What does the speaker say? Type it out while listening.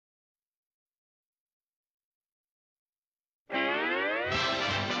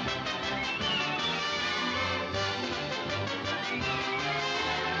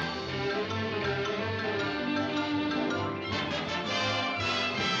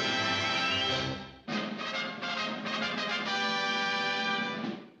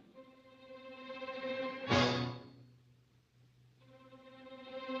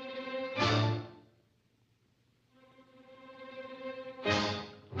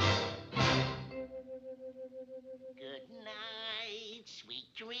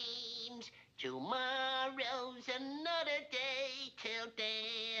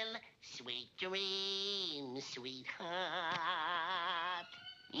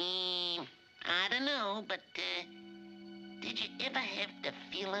know, but, did you ever have the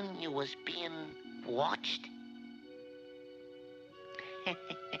feeling you was being watched?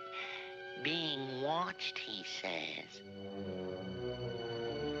 Being watched, he says.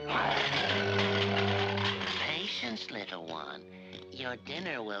 Patience, little one. Your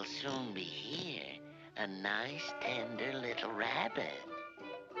dinner will soon be here. A nice, tender little rabbit.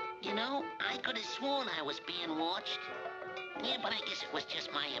 You know, I could have sworn I was being watched. Yeah, but I guess it was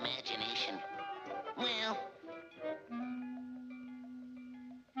just my imagination. Well...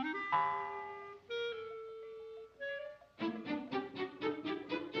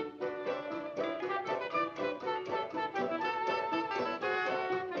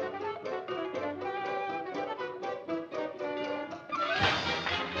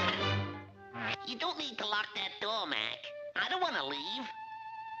 You don't need to lock that door, Mac. I don't want to leave.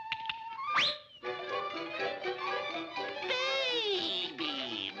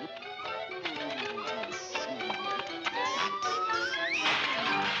 Baby!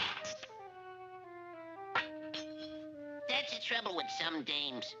 That's the trouble with some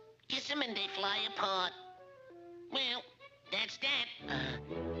dames. Kiss them and they fly apart. Well, that's that.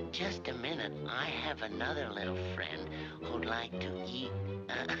 Just a minute. I have another little friend who'd like to eat,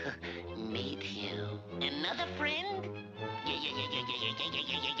 meet you. Another friend? Yeah.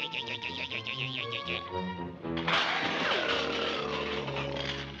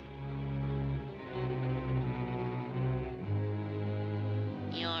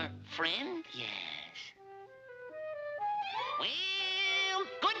 Your friend? Yes. Well,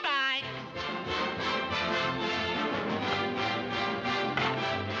 goodbye.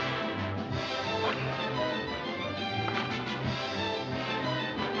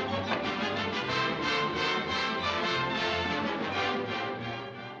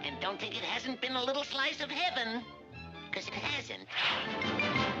 And don't think it hasn't been a little slice of heaven, 'cause it hasn't.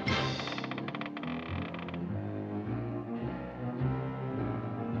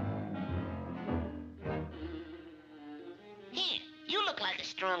 Here, you look like a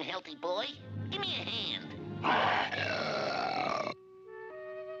strong, healthy boy. Give me a hand.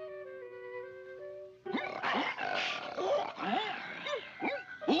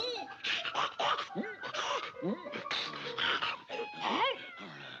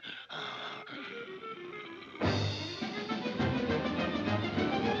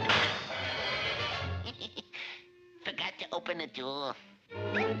 Forgot to open the door.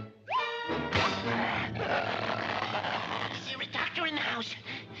 Is there a doctor in the house?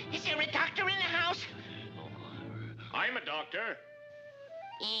 Is there a doctor in the house? I'm a doctor.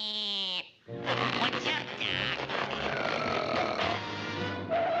 What's up, Doc?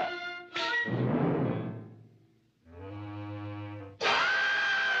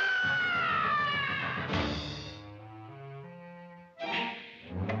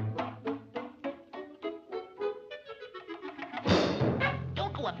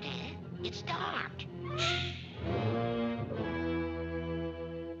 Don't go up there. It's dark.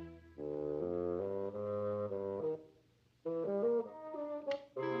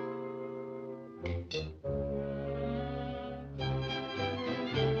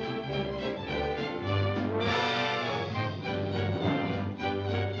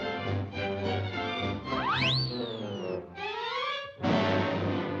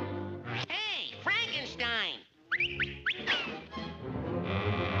 Hey, Frankenstein!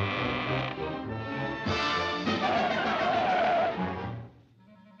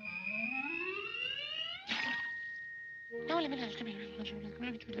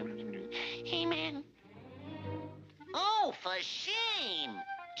 Hey, man. Oh, for shame!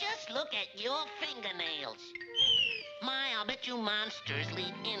 Just look at your fingernails. My, I'll bet you monsters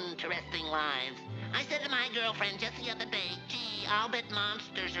lead interesting lives. I said to my girlfriend just the other day, gee, I'll bet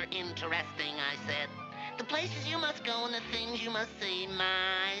monsters are interesting, I said. The places you must go and the things you must see,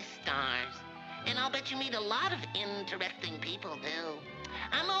 my stars. And I'll bet you meet a lot of interesting people, too.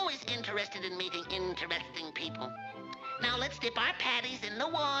 I'm always interested in meeting interesting people. Now let's dip our patties in the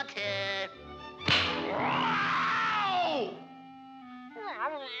water. Ow!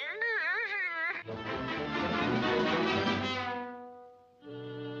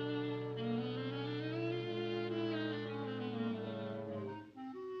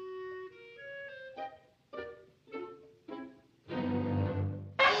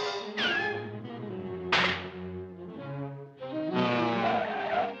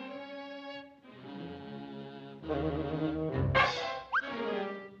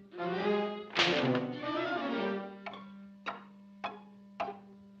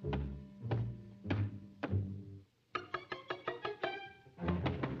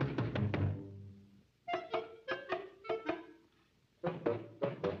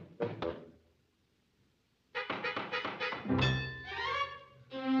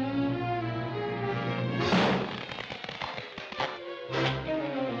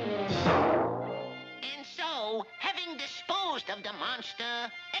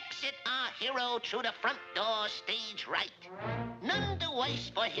 Exit our hero through the front door, stage right. None the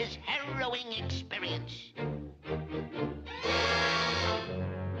worse for his harrowing experience.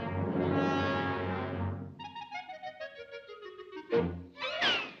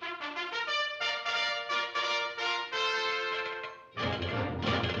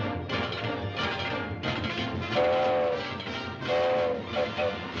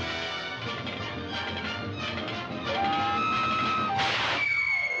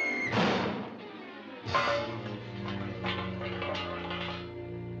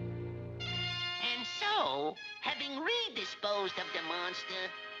 And so, having redisposed of the monster,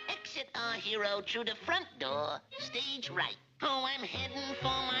 exit our hero through the front door, stage right. Oh, I'm heading for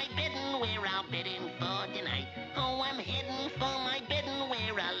my bedding where I'll bed in for tonight. Oh, I'm heading for my bedding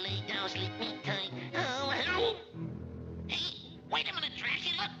where I'll lay down, sleep me tight. Oh, hello. Hey, wait a minute,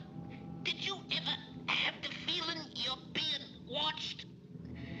 Dracula. Did you ever have the feeling you're being watched?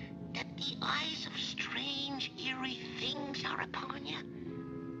 That the eyes of strange, eerie things are upon you?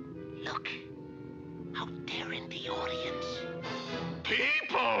 Look. Out there in the audience.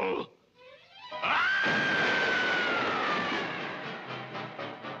 People!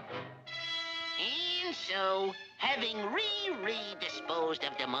 And so, having redisposed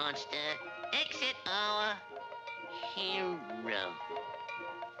of the monster, exit our hero.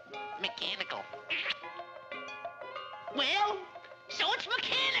 Mechanical. Well, so it's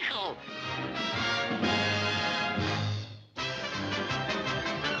mechanical.